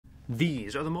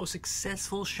These are the most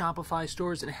successful Shopify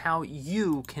stores and how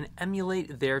you can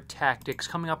emulate their tactics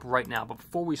coming up right now. But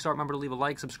before we start, remember to leave a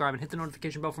like, subscribe, and hit the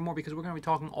notification bell for more because we're going to be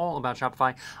talking all about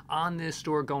Shopify on this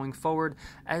store going forward,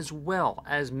 as well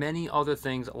as many other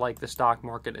things like the stock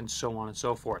market and so on and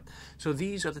so forth. So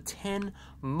these are the 10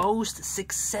 most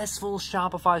successful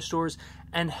Shopify stores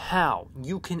and how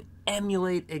you can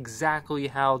emulate exactly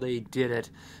how they did it.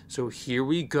 So here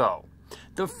we go.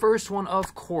 The first one,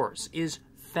 of course, is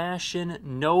Fashion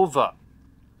Nova.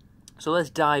 So let's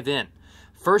dive in.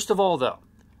 First of all, though,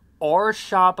 are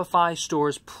Shopify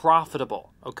stores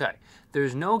profitable? Okay,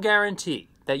 there's no guarantee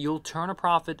that you'll turn a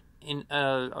profit in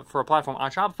for a platform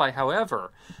on Shopify.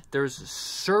 However, there's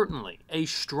certainly a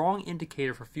strong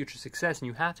indicator for future success, and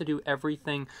you have to do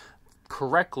everything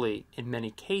correctly in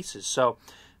many cases. So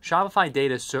Shopify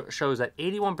data shows that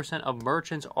 81% of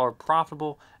merchants are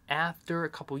profitable after a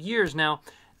couple years. Now,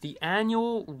 the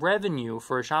annual revenue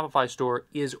for a Shopify store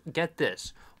is, get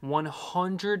this,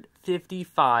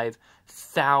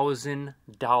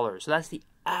 $155,000. So that's the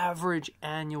average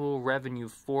annual revenue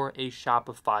for a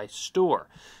Shopify store.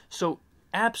 So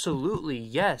absolutely,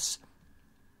 yes,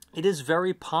 it is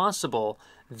very possible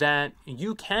that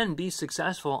you can be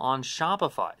successful on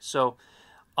Shopify. So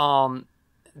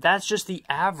that's just the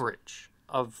average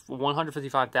of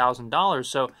 $155,000.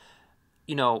 So,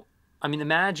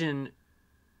 imagine,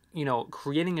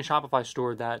 creating a Shopify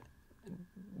store that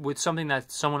with something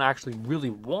that someone actually really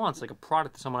wants, like a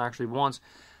product that someone actually wants,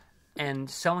 and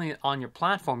selling it on your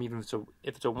platform, even if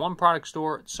it's a one product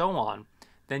store, and so on,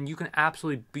 then you can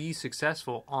absolutely be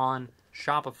successful on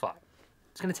Shopify.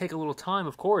 It's going to take a little time,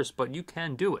 of course, but you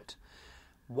can do it.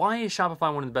 Why is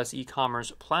Shopify one of the best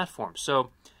e-commerce platforms? So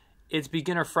it's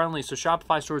beginner friendly, so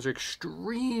Shopify stores are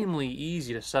extremely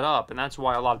easy to set up, and that's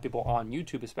why a lot of people on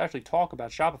YouTube especially talk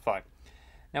about Shopify.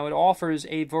 Now, it offers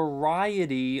a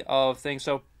variety of things.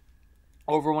 So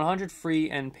over 100 free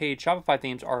and paid Shopify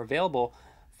themes are available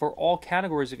for all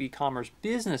categories of e-commerce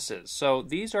businesses. So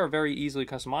these are very easily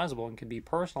customizable and can be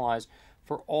personalized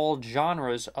for all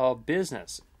genres of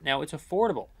business. Now, it's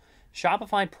affordable.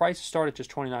 Shopify prices start at just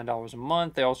 $29 a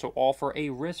month. They also offer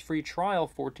a risk-free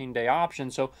trial 14-day option.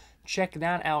 So check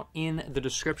that out in the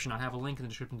description. I have a link in the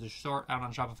description to start out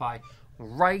on Shopify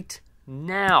right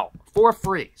now for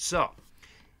free. So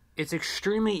it's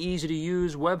extremely easy to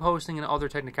use. Web hosting and other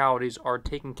technicalities are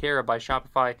taken care of by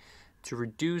Shopify to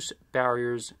reduce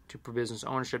barriers to business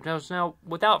ownership. Now,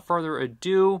 without further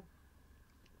ado,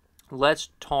 let's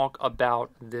talk about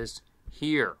this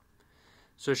here.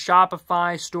 So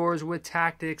Shopify stores with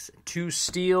tactics to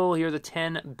steal. Here are the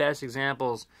 10 best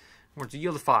examples or to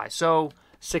yieldify. So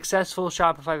successful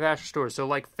Shopify fashion stores. So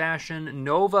like Fashion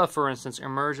Nova, for instance,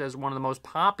 emerged as one of the most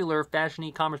popular fashion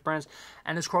e-commerce brands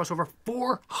and has crossed over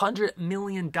 $400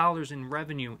 million in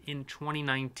revenue in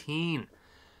 2019.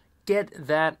 Get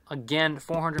that again,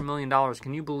 $400 million.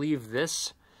 Can you believe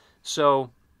this?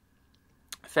 So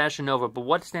Fashion Nova, but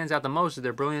what stands out the most is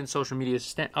their brilliant social media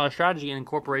strategy and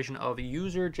incorporation of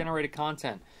user-generated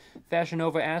content. Fashion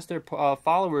Nova asked their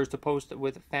followers to post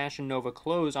with Fashion Nova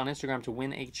clothes on Instagram to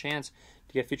win a chance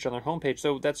to get featured on their homepage.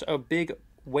 So that's a big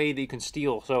way that you can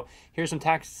steal. So here's some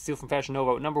tactics to steal from Fashion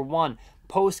Nova. Number one,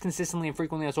 post consistently and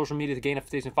frequently on social media to gain a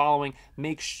decent following.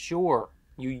 Make sure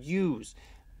you use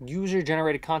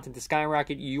user-generated content to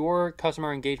skyrocket your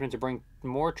customer engagement to bring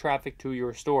more traffic to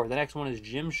your store. The next one is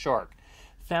Gymshark.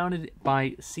 Founded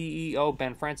by CEO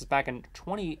Ben Francis back in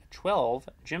 2012,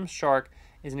 Gymshark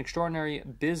is an extraordinary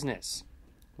business.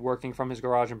 Working from his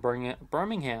garage in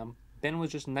Birmingham, Ben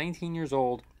was just 19 years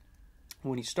old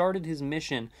when he started his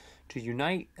mission to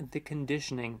unite the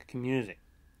conditioning community.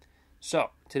 So,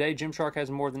 today Gymshark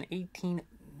has more than 18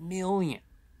 million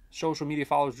social media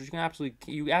followers, which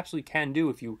you absolutely can do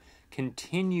if you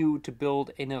continue to build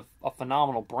a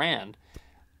phenomenal brand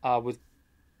with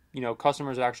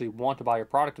customers that actually want to buy your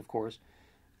product, of course.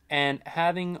 And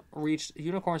having reached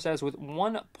unicorn status with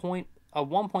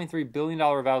 $1.3 billion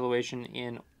valuation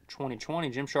in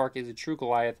 2020, Gymshark is a true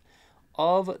Goliath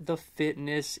of the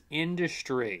fitness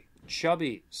industry.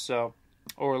 Chubby. So,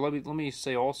 or let me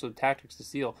say also tactics to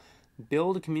steal.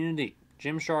 Build a community.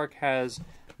 Gymshark has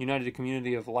united a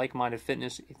community of like-minded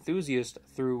fitness enthusiasts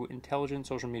through intelligent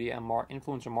social media and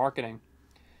influencer marketing,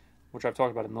 which I've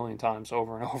talked about a million times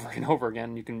over and over and over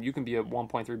again. You can be a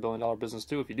 $1.3 billion business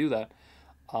too if you do that.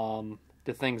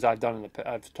 The things I've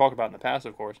talked about in the past,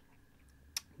 of course.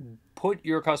 Put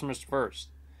your customers first.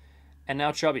 And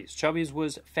now Chubbies. Chubbies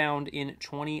was found in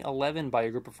 2011 by a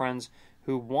group of friends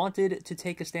who wanted to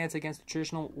take a stance against the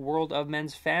traditional world of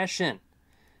men's fashion.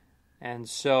 And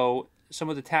so some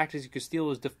of the tactics you could steal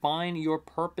is define your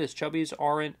purpose. Chubbies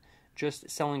aren't just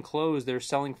selling clothes. They're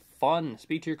selling fun.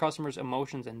 Speak to your customers'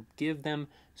 emotions and give them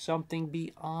something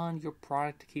beyond your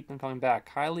product to keep them coming back.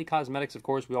 Kylie Cosmetics, of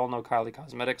course, we all know Kylie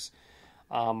Cosmetics.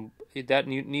 That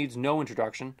needs no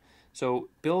introduction. So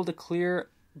build a clear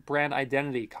brand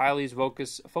identity. Kylie's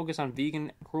focus on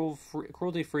vegan,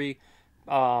 cruelty-free,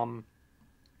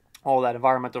 all that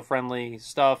environmental friendly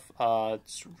stuff.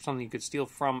 It's something you could steal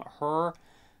from her.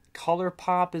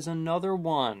 ColourPop is another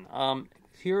one.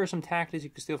 Here are some tactics you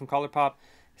can steal from ColourPop.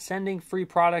 Sending free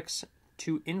products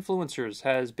to influencers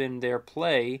has been their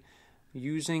play,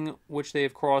 using which they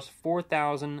have crossed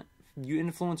 4,000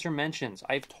 influencer mentions.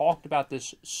 I've talked about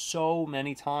this so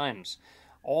many times.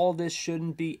 All this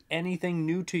shouldn't be anything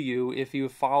new to you if you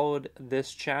followed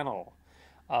this channel.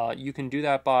 You can do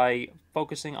that by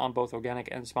focusing on both organic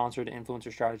and sponsored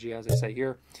influencer strategy, as I say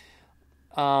here.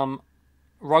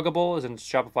 Ruggable is a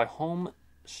Shopify home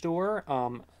store.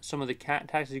 Some of the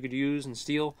tactics you could use and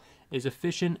steal is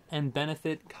efficient and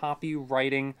benefit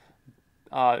copywriting.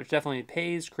 It definitely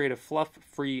pays. Create a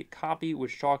fluff-free copy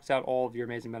which chalks out all of your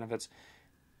amazing benefits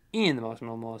in the most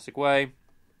minimalistic way.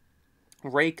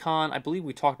 Raycon, I believe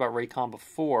we talked about Raycon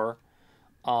before.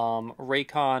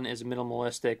 Raycon is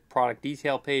minimalistic product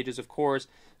detail pages, of course.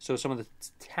 So some of the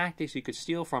tactics you could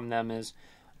steal from them is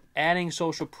adding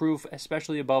social proof,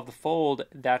 especially above the fold,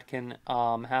 that can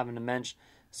have an immense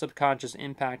subconscious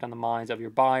impact on the minds of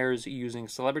your buyers. Using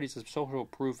celebrities as social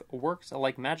proof works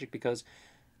like magic because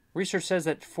research says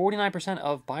that 49%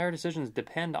 of buyer decisions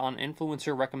depend on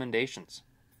influencer recommendations.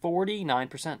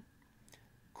 49%.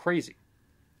 Crazy.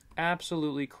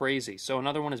 Absolutely crazy. So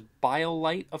another one is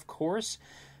BioLite, of course.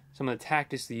 Some of the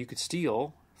tactics that you could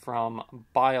steal from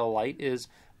BioLite is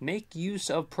make use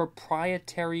of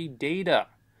proprietary data.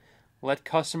 Let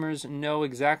customers know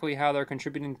exactly how they're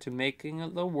contributing to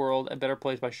making the world a better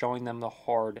place by showing them the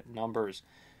hard numbers.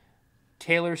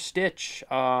 Tailor Stitch.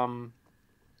 Some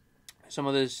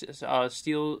of this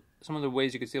some of the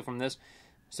ways you could steal from this.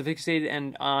 Sophisticated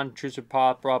and unintrusive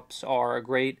pop-ups are a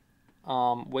great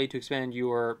way to expand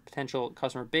your potential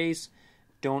customer base.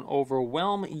 Don't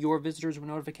overwhelm your visitors with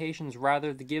notifications.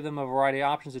 Rather, give them a variety of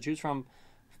options to choose from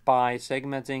by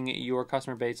segmenting your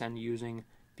customer base and using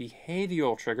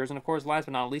behavioral triggers. And of course, last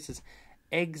but not least, is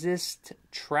Exist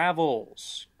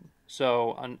Travels.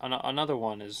 So another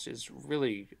one is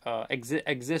really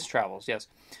Exist Travels. Yes,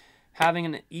 having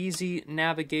an easy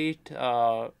navigate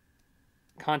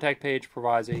contact page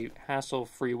provides a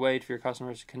hassle-free way for your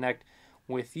customers to connect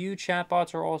with you.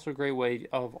 Chatbots are also a great way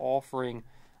of offering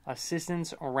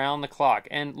assistance around the clock.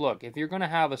 And look, if you're going to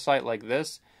have a site like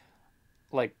this,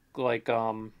 like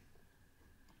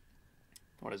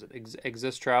what is it?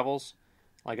 Exist Travels,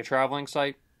 like a traveling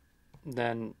site,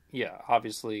 then yeah,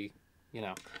 obviously,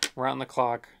 around the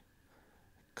clock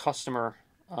customer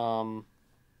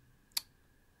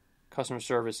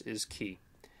service is key.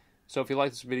 So if you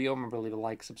like this video, remember to leave a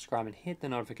like, subscribe, and hit the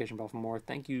notification bell for more.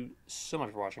 Thank you so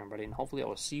much for watching, everybody, and hopefully I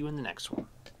will see you in the next one.